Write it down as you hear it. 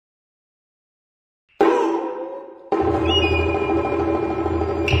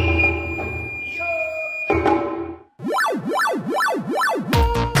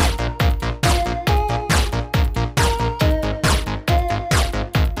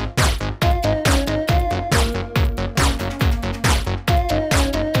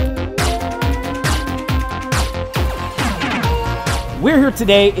here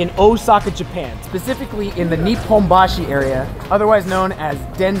today in Osaka, Japan, specifically in the Nipponbashi area, otherwise known as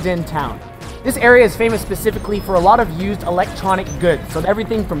Den Town. This area is famous specifically for a lot of used electronic goods, so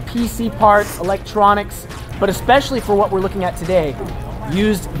everything from PC parts, electronics, but especially for what we're looking at today,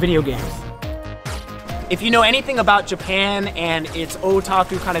 used video games. If you know anything about Japan and its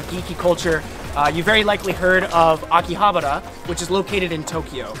otaku kind of geeky culture, you very likely heard of Akihabara, which is located in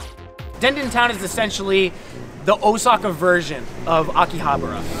Tokyo. Den Town is essentially the Osaka version of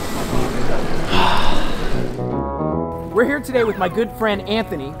Akihabara. We're here today with my good friend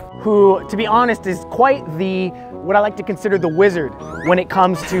Anthony, who, to be honest, is quite what I like to consider the wizard when it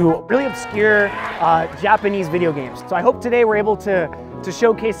comes to really obscure Japanese video games. So I hope today we're able to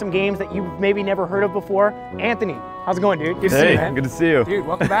showcase some games that you've maybe never heard of before. Anthony, how's it going, dude? Good to see you, man. Good to see you. Dude,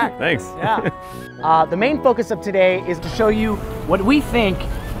 welcome back. Thanks. Yeah. The main focus of today is to show you what we think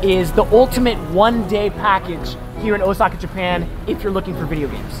is the ultimate one-day package here in Osaka, Japan, if you're looking for video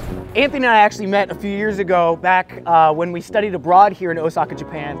games. Anthony and I actually met a few years ago back when we studied abroad here in Osaka,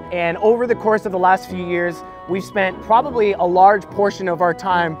 Japan. And over the course of the last few years, we've spent probably a large portion of our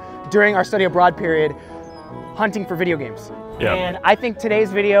time during our study abroad period hunting for video games. Yep. And I think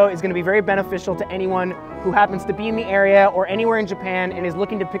today's video is going to be very beneficial to anyone who happens to be in the area or anywhere in Japan and is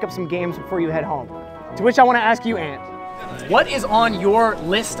looking to pick up some games before you head home. To which I want to ask you, Ant, what is on your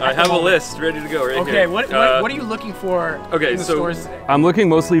list? I have a list ready to go right here. Okay, what are you looking for in the stores today? I'm looking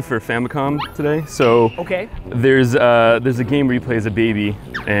mostly for Famicom today. So there's a game where you play as a baby,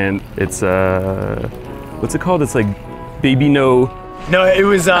 and it's what's it called? It's like Baby No. No, it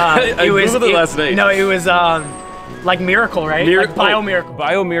was I Googled it last night. No, it was like Miracle, right? Like Bio Miracle.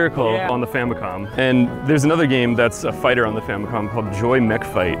 Bio Miracle on the Famicom. And there's another game that's a fighter on the Famicom called Joy Mech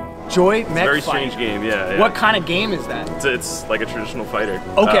Fight. Joy Mech Fight. Very strange game, yeah. What kind of game is that? It's like a traditional fighter.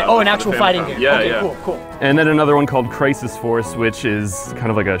 Okay, an actual fighting game. Yeah, okay, cool. And then another one called Crisis Force, which is kind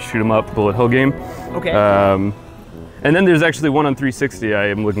of like a shoot 'em up bullet hell game. Okay. And then there's actually one on 360 I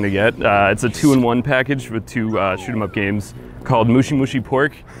am looking to get. It's a 2-in-1 package with two shoot 'em up games called Mushi Mushi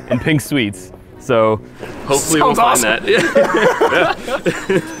Pork and Pink Sweets. So hopefully we'll find that.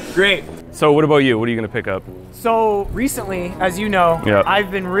 Great. So what about you? What are you gonna pick up? So recently, as you know,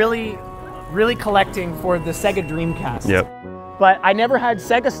 I've been really collecting for the Sega Dreamcast. Yep. But I never had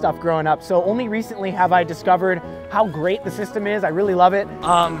Sega stuff growing up, so only recently have I discovered how great the system is. I really love it.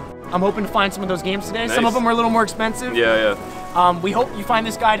 I'm hoping to find some of those games today. Nice. Some of them are a little more expensive. Yeah. We hope you find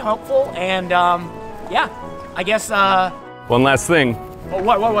this guide helpful, and yeah, I guess. One last thing. Oh,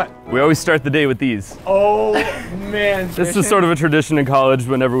 what? We always start the day with these. Oh, man. This is sort of a tradition in college.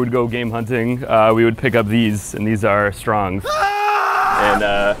 Whenever we'd go game hunting, we would pick up these, and these are Strongs. And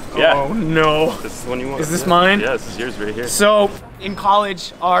yeah. Oh, no. This is the one you want. Is this mine? Yeah, this is yours right here. So, in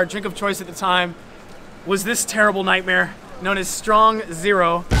college, our drink of choice at the time was this terrible nightmare known as Strong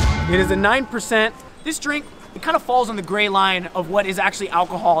Zero. It is a 9%. This drink, it kind of falls on the gray line of what is actually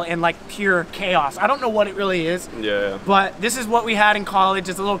alcohol and like pure chaos. I don't know what it really is. Yeah. But this is what we had in college.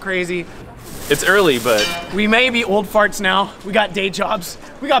 It's a little crazy. It's early, but we may be old farts now. We got day jobs.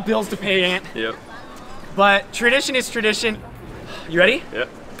 We got bills to pay, Ant. Yep. But tradition is tradition. You ready? Yep.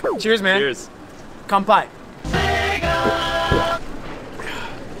 Cheers, man. Cheers. Kanpai.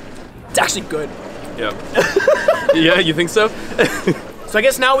 It's actually good. Yep. Yeah, you think so? So I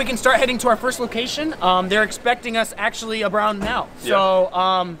guess now we can start heading to our first location. They're expecting us actually around now. So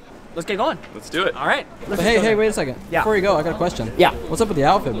let's get going. Let's do it. All right. Hey, wait a second. Yeah. Before you go, I got a question. Yeah. What's up with the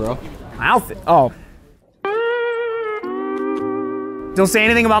outfit, bro? My outfit? Oh. Don't say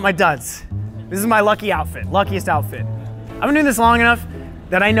anything about my duds. This is my lucky outfit, luckiest outfit. I've been doing this long enough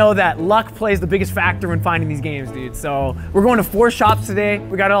that I know that luck plays the biggest factor when finding these games, dude. So we're going to 4 shops today.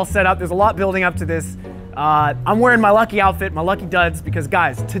 We got it all set up. There's a lot building up to this. I'm wearing my lucky outfit, my lucky duds, because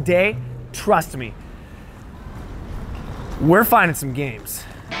guys, today, trust me, we're finding some games.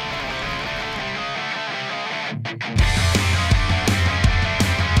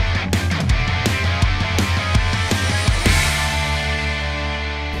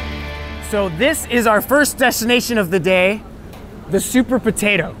 So this is our first destination of the day, the Super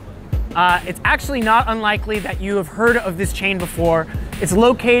Potato. It's actually not unlikely that you have heard of this chain before. It's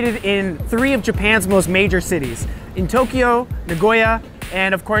located in 3 of Japan's most major cities, in Tokyo, Nagoya,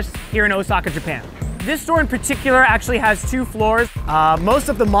 and of course, here in Osaka, Japan. This store in particular actually has 2 floors. Most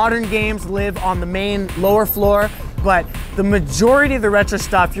of the modern games live on the main lower floor, but the majority of the retro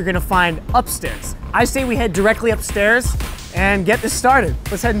stuff you're gonna find upstairs. I say we head directly upstairs and get this started.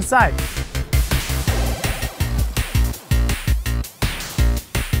 Let's head inside.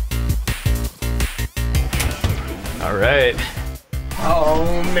 All right.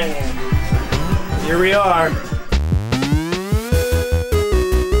 Oh man, here we are.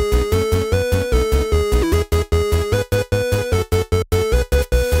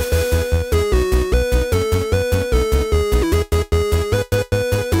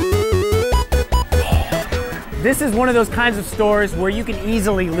 this is one of those kinds of stores where you can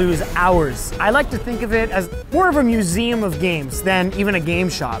easily lose hours. I like to think of it as more of a museum of games than even a game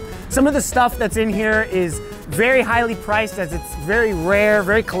shop. Some of the stuff that's in here is very highly priced as it's very rare,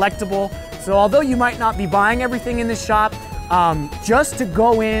 very collectible. So although you might not be buying everything in this shop, just to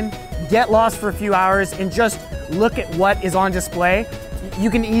go in, get lost for a few hours and just look at what is on display, you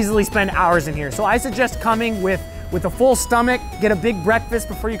can easily spend hours in here. So I suggest coming with a full stomach, get a big breakfast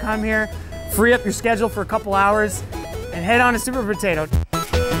before you come here, free up your schedule for a couple hours, and head on to Super Potato. All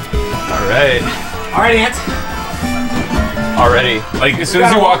right. All right, Ant. Already. Like, as soon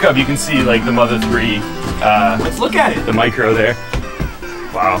as you walk up, you can see, like, the Mother 3. Let's look at it. The micro there.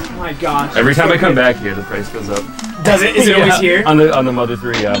 Wow. Oh my gosh. Every time I come back here, the price goes up. Does it? Is it always here? On the Mother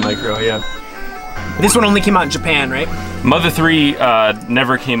 3 micro, yeah. This one only came out in Japan, right? Mother 3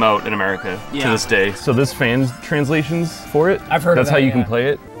 never came out in America to this day. So there's fan translations for it. I've heard of that. That's how you can play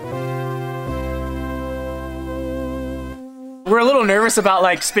it. We're a little nervous about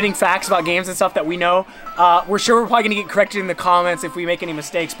like spitting facts about games and stuff that we know. We're sure we're probably gonna get corrected in the comments if we make any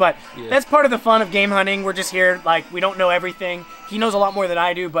mistakes, but that's part of the fun of game hunting. We're just here, like, we don't know everything. He knows a lot more than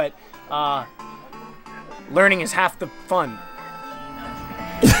I do, but learning is half the fun.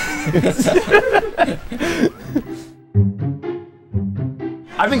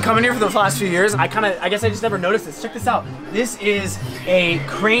 I've been coming here for the last few years. I guess I just never noticed this. Check this out. This is a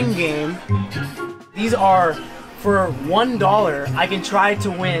crane game. These are, for $1, I can try to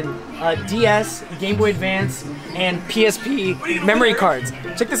win a DS, Game Boy Advance, and PSP memory cards.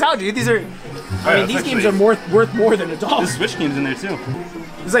 Check this out, dude. These are, I mean, these games are worth more than $1. There's Switch games in there too.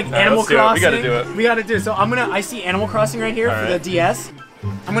 There's like Animal Crossing. We gotta do it. We gotta do it. So I see Animal Crossing right here for the DS.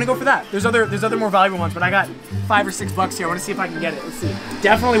 I'm gonna go for that. There's other more valuable ones, but I got $5 or $6 here. I wanna see if I can get it. Let's see.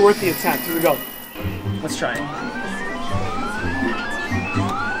 Definitely worth the attempt. Here we go. Let's try it.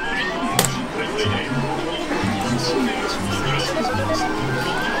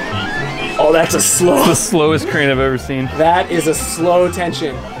 Oh, that's a slow. It's the slowest crane I've ever seen. That is a slow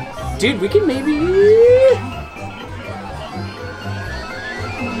tension. Dude, we can maybe...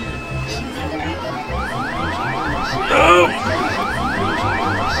 Oh!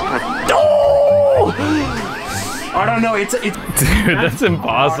 I don't know. It's dude, that's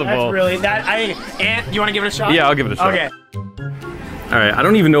impossible. That's really Ant, you want to give it a shot? Yeah, I'll give it a shot. Okay. All right, I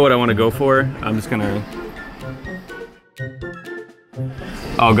don't even know what I want to go for. I'm just gonna.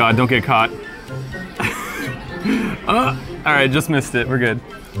 Oh God, don't get caught. All right, just missed it. We're good.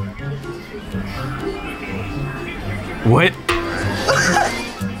 What?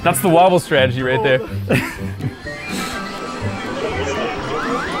 That's the wobble strategy right there.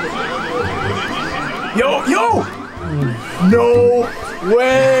 Yo! No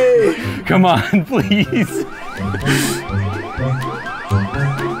way! Come on, please.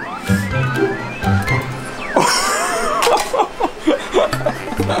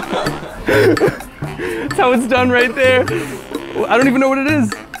 That's how it's done right there. I don't even know what it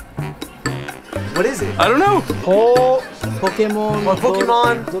is. What is it? I don't know. Pokemon.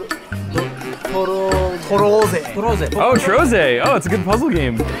 Troze. Oh, Troze. Oh, it's a good puzzle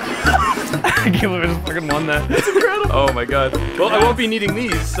game. I can't believe I just fucking won that. That's incredible. Oh my God. Well, I won't be needing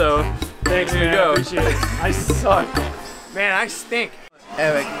these, so thanks, here you go. I appreciate it. I suck. Man, I stink.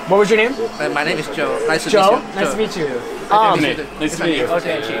 Eric. What was your name? My name is Joe. Nice to Joe? meet you. Nice to meet you. Nice to meet you.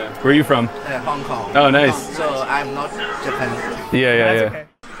 Okay. Where are you from? Hong Kong. Oh, nice. So I'm not Japan. Yeah. Okay.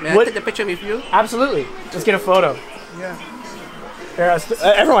 May I take the picture with you? Absolutely. Let's get a photo. Yeah. Here,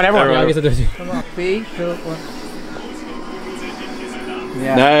 everyone. Come on. 3, 2, 1.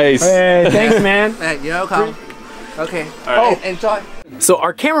 Yeah. Nice. Hey, thanks, man. You're welcome. Okay. All right. Enjoy. So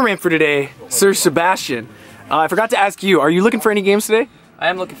our cameraman for today, Sir Sebastian, I forgot to ask you, are you looking for any games today? I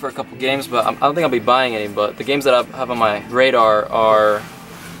am looking for a couple games, but I don't think I'll be buying any, but the games that I have on my radar are,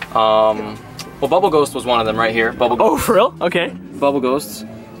 well, Bubble Ghost was one of them right here. Oh, for real? Okay. Bubble Ghosts.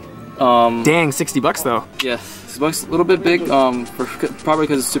 Dang, $60 though. Yeah, $60, a little bit big, probably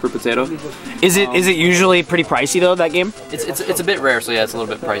because it's Super Potato. Is it usually pretty pricey though, that game? It's a bit rare, so yeah, it's a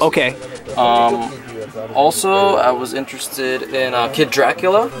little bit pricey. Okay. Also, I was interested in Kid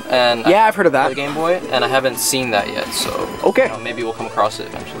Dracula, and yeah, I've heard of that. The Game Boy, and I haven't seen that yet, so okay, maybe we'll come across it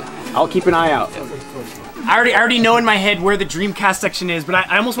eventually. I'll keep an eye out. Yeah. I already know in my head where the Dreamcast section is, but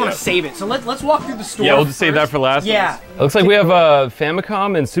I almost want to save it. So let's walk through the store. Yeah, we'll just save that for last. Yeah. It looks like we have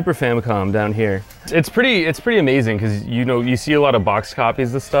Famicom and Super Famicom down here. It's pretty amazing because you see a lot of box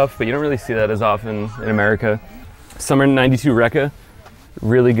copies of stuff, but you don't really see that as often in America. Summer '92 Rekka,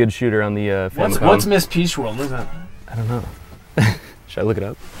 really good shooter on the Famicom. What's Miss Peach World? What is that? I don't know. Should I look it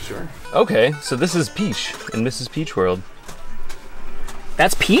up? Sure. Okay, so this is Peach in Mrs. Peach World.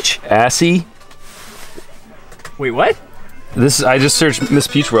 That's Peach? Assy. Wait, what? This, I just searched Miss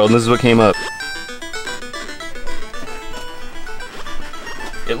Peach World and this is what came up.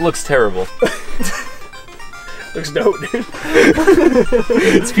 It looks terrible. Looks dope, dude.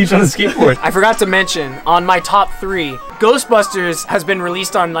 It's Peach on a skateboard. I forgot to mention, on my top 3, Ghostbusters has been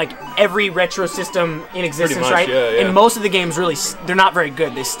released on like every retro system in existence, much, right? yeah, yeah. And most of the games really, they're not very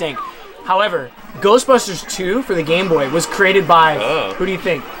good, they stink. However, Ghostbusters 2 for the Game Boy was created by, who do you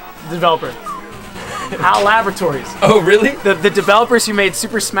think? The developer. HAL Laboratories. Oh, really? The developers who made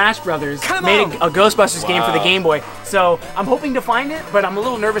Super Smash Brothers made a Ghostbusters game for the Game Boy. So I'm hoping to find it, but I'm a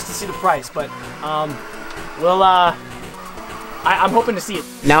little nervous to see the price. But we'll I'm hoping to see it.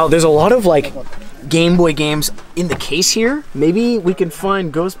 Now there's a lot of like Game Boy games in the case here. Maybe we can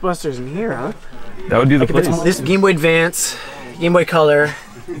find Ghostbusters in here, huh? That would be the place. This Game Boy Advance, Game Boy Color,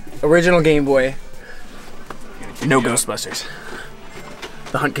 original Game Boy. No Ghostbusters.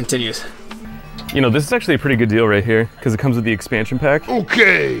 The hunt continues. You know, this is actually a pretty good deal right here because it comes with the expansion pack.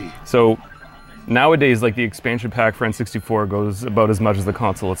 Okay. So nowadays, like the expansion pack for N64 goes about as much as the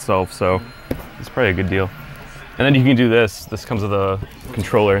console itself, so it's probably a good deal. And then you can do this. This comes with a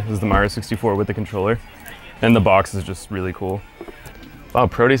controller. This is the Mario 64 with the controller. And the box is just really cool. Wow,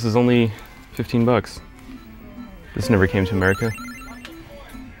 Proteus is only 15 bucks. This never came to America.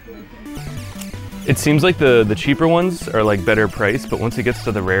 It seems like the cheaper ones are like better priced, but once it gets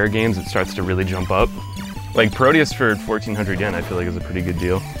to the rare games, it starts to really jump up. Like Proteus for 1,400 yen, I feel like is a pretty good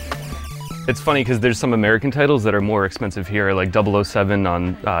deal. It's funny because there's some American titles that are more expensive here, like 007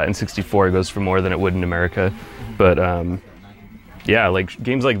 on N64 goes for more than it would in America. But yeah, like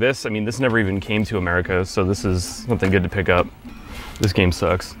games like this, I mean, this never even came to America, so this is something good to pick up. This game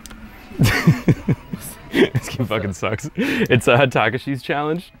sucks. This game fucking sucks. It's Takashi's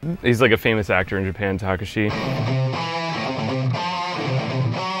challenge. He's like a famous actor in Japan, Takashi.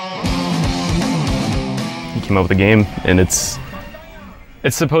 He came up with a game, and it's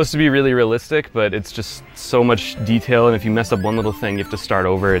supposed to be really realistic, but it's just so much detail, and if you mess up one little thing, you have to start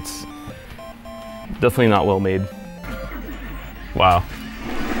over. It's definitely not well made. Wow.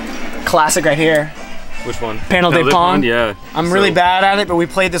 Classic right here. Which one? Panel de Pong. Yeah. I'm really bad at it, but we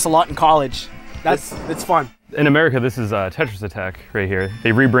played this a lot in college. It's fun. In America, this is Tetris Attack right here.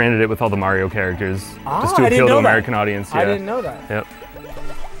 They rebranded it with all the Mario characters just to I appeal didn't to know American that. audience. Yeah. I didn't know that. Yep.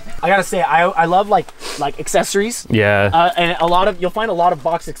 I gotta say, I love like accessories. Yeah. And a lot of, you'll find a lot of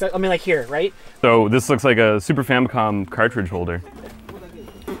box accessories. I mean, like here, right? So this looks like a Super Famicom cartridge holder.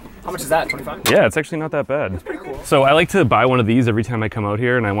 How much is that, 25? Yeah, it's actually not that bad. That's pretty cool. So I like to buy one of these every time I come out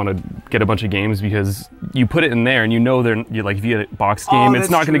here and I want to get a bunch of games because you put it in there and you know you're like, if you get a box game,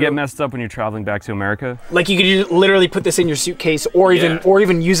 it's not going to get messed up when you're traveling back to America. Like you could literally put this in your suitcase or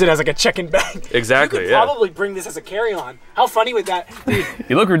even use it as like a check-in bag. Exactly, you could probably bring this as a carry-on. How funny would that be?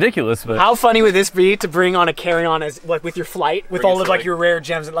 You look ridiculous, but... How funny would this be to bring on a carry-on as like with your flight, with all of like your rare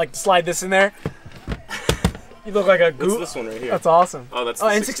gems and like slide this in there? You look like a goof. What's this one right here? That's awesome. Oh, that's the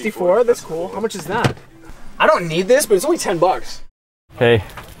N64. That's cool. How much is that? I don't need this, but it's only 10 bucks. Hey.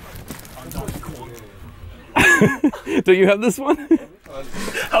 Do you have this one?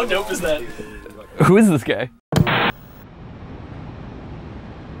 How dope is that? Who is this guy?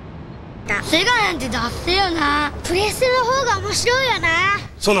 セガなんてダッセよな。プレステの方が面白いよな。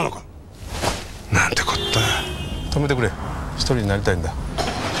そうなのか。なんてこった。止めてくれ。一人になりたいんだ。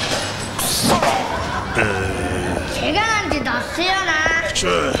セガなんてダッセよな。ちょ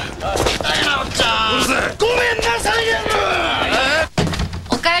い。うるせえ。ごめんなさいよ。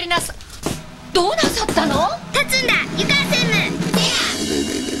おかえりなさい。どうなさったの？立つんだ。床専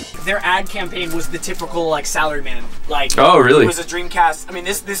務。Their ad campaign was the typical like salaryman. Like oh really? It was a Dreamcast. I mean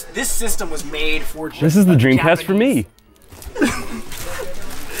this system was made for. This is the Dreamcast Japanese. for me.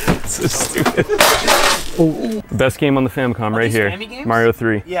 So stupid. Oh. Best game on the Famicom right here. Mario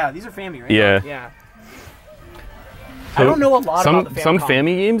 3. Yeah, these are Fammy, right? Yeah. Yeah. So I don't know a lot about the Famicom. Some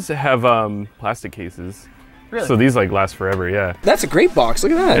Fammy games have plastic cases. Really? So these like last forever, yeah. That's a great box.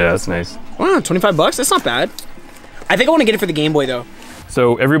 Look at that. Yeah, that's nice. Wow, 25 bucks. That's not bad. I think I want to get it for the Game Boy though.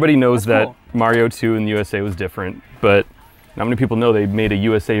 So everybody knows that's that cool. Mario 2 in the USA was different, but not many people know they made a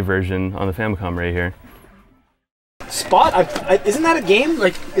USA version on the Famicom right here. Spot? Isn't that a game?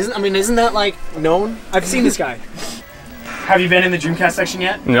 Like, isn't that like known? I've seen this guy. Have you been in the Dreamcast section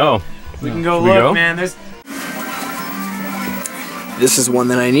yet? No. We can go look, man. There's. This is one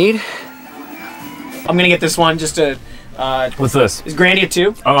that I need. I'm gonna get this one just to. What's this? It's Grandia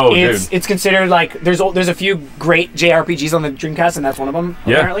 2. Oh, it's, dude. It's considered like there's a few great JRPGs on the Dreamcast, and that's one of them.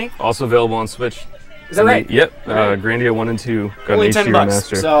 Yeah. Apparently. Also available on Switch. Is that right? Yep. Grandia 1 and 2 got Only an HD $10,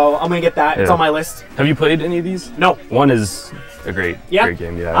 remaster. so I'm gonna get that. It's on my list. Have you played any of these? No. 1 is a great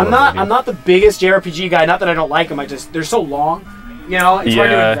game. Yeah. I'm not the biggest JRPG guy. Not that I don't like them. They're so long. You know, it's hard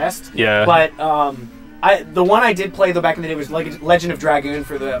to invest. Yeah. But the one I did play though back in the day was Legend of Dragoon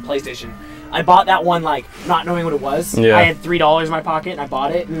for the PlayStation. I bought that one like not knowing what it was. Yeah. I had $3 in my pocket and I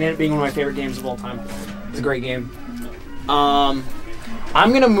bought it, and it ended up being one of my favorite games of all time. It's a great game.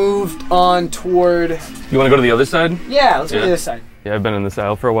 I'm gonna move on toward. You want to go to the other side? Yeah, let's go to the other side. Yeah, I've been in this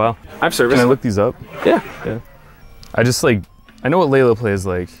aisle for a while. I have service. Can I look these up? Yeah. Yeah. I just I know what Layla plays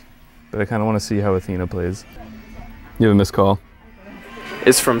like, but I kind of want to see how Athena plays. You have a missed call.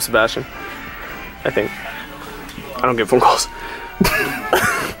 It's from Sebastian, I think. I don't get phone calls.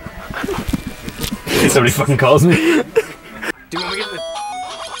 Somebody fucking calls me. Dude, when we get the...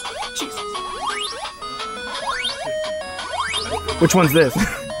 Jesus. Which one's this?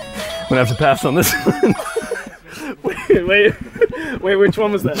 I'm gonna have to pass on this one. Wait, which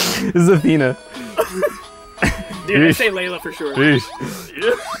one was that? This is Athena. Dude, I say Layla for sure.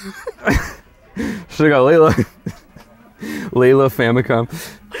 Should've got Layla. Layla Famicom.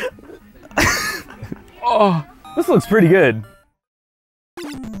 Oh, this looks pretty good.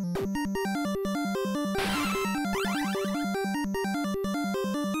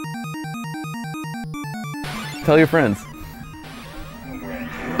 Tell your friends.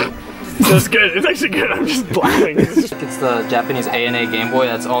 That's good. It's actually good. I'm just laughing. It's the Japanese ANA Game Boy.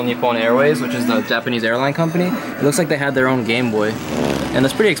 That's All Nippon Airways, which is the Japanese airline company. It looks like they had their own Game Boy, and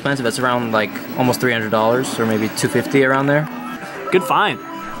it's pretty expensive. It's around like almost $300 or maybe $250 around there. Good find.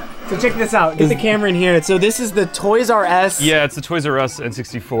 So check this out. Get the camera in here. So this is the Toys R Us. Yeah, it's the Toys R Us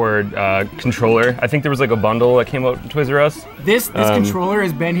N64 controller. I think there was like a bundle that came out with Toys R Us. This controller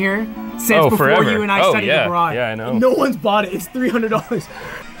has been here since before forever. you and I studied abroad. Yeah, I know. No one's bought it. It's $300.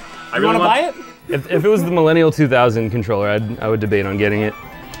 You want to buy it? If it was the Millennial 2000 controller, I would debate on getting it.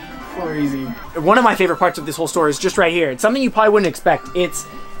 Crazy. One of my favorite parts of this whole store is just right here. It's something you probably wouldn't expect. It's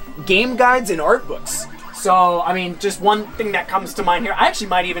game guides and art books. So, I mean, just one thing that comes to mind here. I actually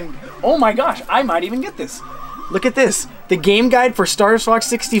might even, oh my gosh, I might even get this. Look at this. The game guide for Star Fox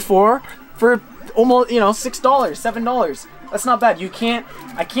 64 for almost, $6, $7. That's not bad.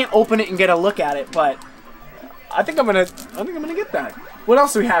 I can't open it and get a look at it, but I think I'm gonna get that. What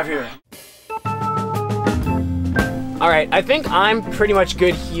else do we have here? All right, I think I'm pretty much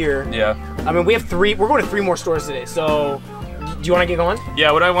good here. Yeah. I mean, we're going to 3 more stores today, so do you want to get going?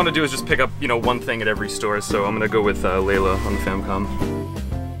 Yeah, what I want to do is just pick up, one thing at every store, so I'm gonna go with Layla on the Famicom.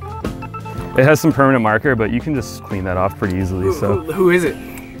 It has some permanent marker, but you can just clean that off pretty easily, Who is it?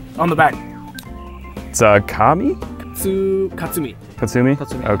 On the back. It's Kami? Katsumi. Katsumi?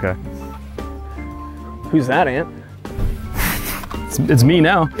 Katsumi. Okay. Who's that, Ant? It's me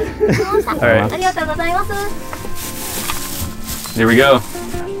now. All right. Here we go.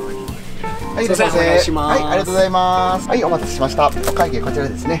 はい、いらっしゃいませ。はい、ありがとうございます。はい、お待たせしました。お会計こちら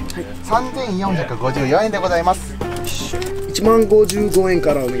ですね。3454円でございます。1万55円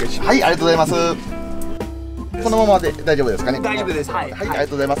からお願いします。はい、ありがとうございます。このままで大丈夫ですかね。大丈夫です。はい、ありがとう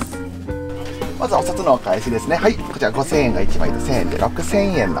ございます。まずはお札のお返しですね。はい、こちら5000円が1枚と1000円で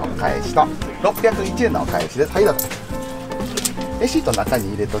6000円のお返しと601円のお返しです。はい、どうぞ。レシートの中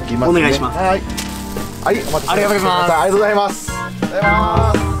に入れときますね。お願いします。はい。はい、お待たせしました。ありがとうございます。ありがとうございます。ありがとうござい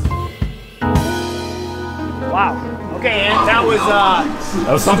ます。Wow. Okay, Ant, that was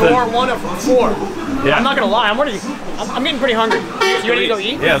something. Store 1 of 4. Yeah. I'm not gonna lie, I'm getting pretty hungry. You ready to go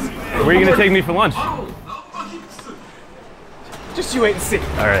eat? Yes. Where are you gonna take me for lunch? Just you wait and see.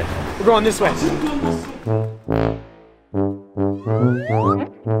 All right. We're going this way.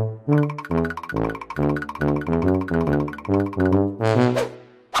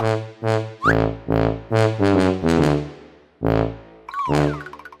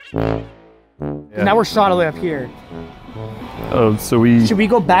 Yeah. Now we're solidly up here. Oh, so Should we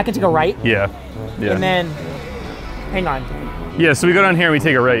go back and take a right? Yeah. Yeah. And then, hang on. Yeah, so we go down here and we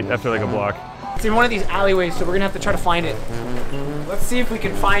take a right after like a block. It's in one of these alleyways, so we're gonna have to try to find it. Let's see if we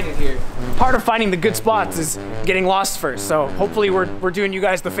can find it here. Part of finding the good spots is getting lost first, so hopefully we're doing you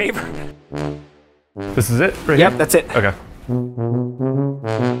guys the favor. This is it right here? Yep, that's it. Okay.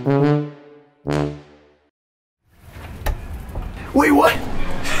 Wait, what?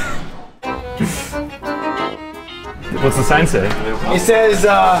 What's the sign say? It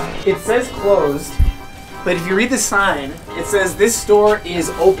says closed, but if you read the sign, it says this store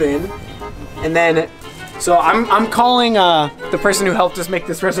is open, and then, so I'm calling the person who helped us make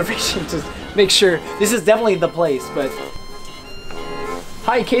this reservation to make sure. This is definitely the place, but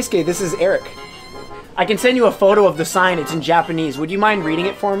hi Keisuke, this is Eric. I can send you a photo of the sign. It's in Japanese. Would you mind reading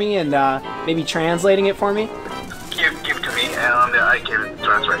it for me and maybe translating it for me? Give to me and I can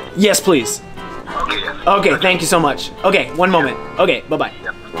translate. Yes, please. Okay, yes. Okay, thank you so much. Okay, one moment. Okay, bye-bye.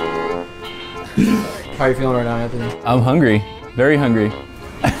 Yep. How are you feeling right now, Anthony? I'm hungry. Very hungry.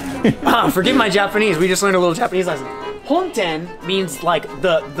 Forgive my Japanese. We just learned a little Japanese lesson. Honten means like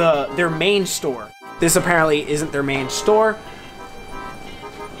their main store. This apparently isn't their main store.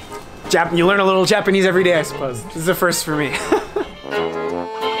 You learn a little Japanese every day, I suppose. This is a first for me.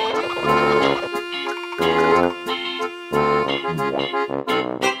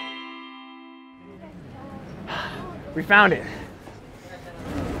 We found it.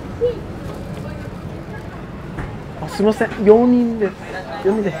 Oh, すみません。4人です。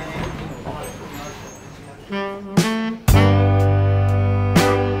4人です。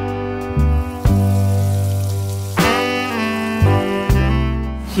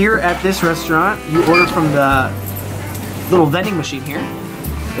Here at this restaurant, you order from the little vending machine here.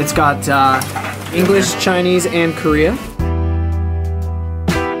 It's got English, Chinese, and Korean.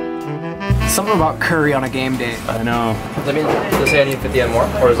 Something about curry on a game day. I know. Does that mean, does it say I need 50 and more?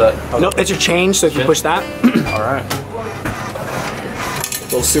 Or is that? No, that's your change, so if you push that. Alright.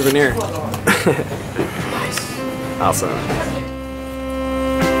 Little souvenir. Nice. Awesome.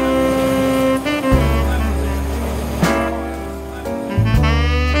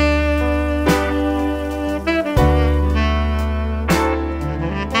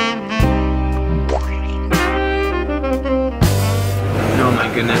 Oh my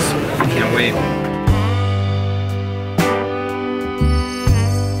goodness. I can't wait.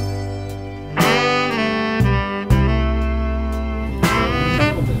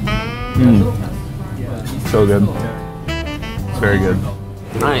 So good. It's very good.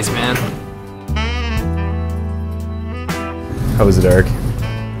 Nice, man. How was it, Eric?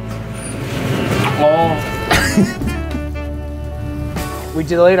 Oh. We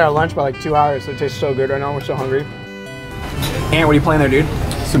delayed our lunch by like 2 hours, so it tastes so good right now. We're so hungry. And what are you playing there, dude?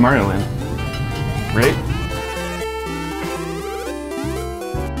 Super Mario Land. Right?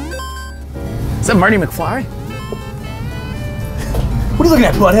 Is that Marty McFly? What are you looking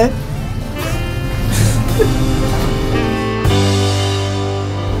at, butthead?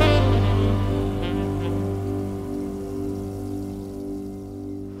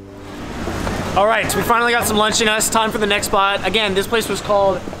 All right, so we finally got some lunch in us. Time for the next spot. Again, this place was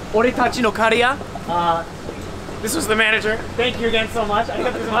called Oritachi no Kariya. This was the manager. Thank you again so much. That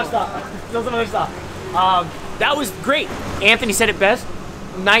was great. Anthony said it best.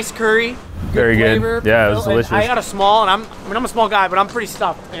 Nice curry. Very good. Flavor, Yeah, it was delicious. I got a small, and I'm a small guy, but I'm pretty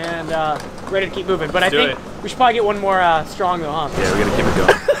stuffed and ready to keep moving. But I think we should probably get one more strong though, huh? Yeah, we gotta keep it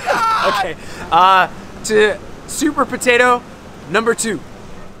going. Okay. To Super Potato number 2.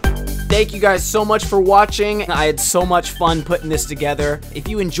 Thank you guys so much for watching. I had so much fun putting this together. If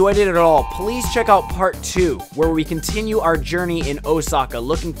you enjoyed it at all, please check out part 2, where we continue our journey in Osaka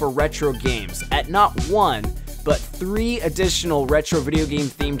looking for retro games at not 1, but 3 additional retro video game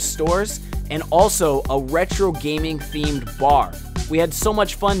themed stores and also a retro gaming themed bar. We had so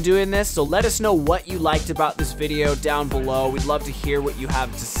much fun doing this, so let us know what you liked about this video down below. We'd love to hear what you have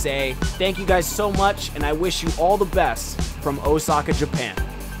to say. Thank you guys so much, and I wish you all the best from Osaka, Japan.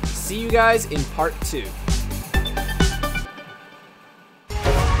 See you guys in part 2.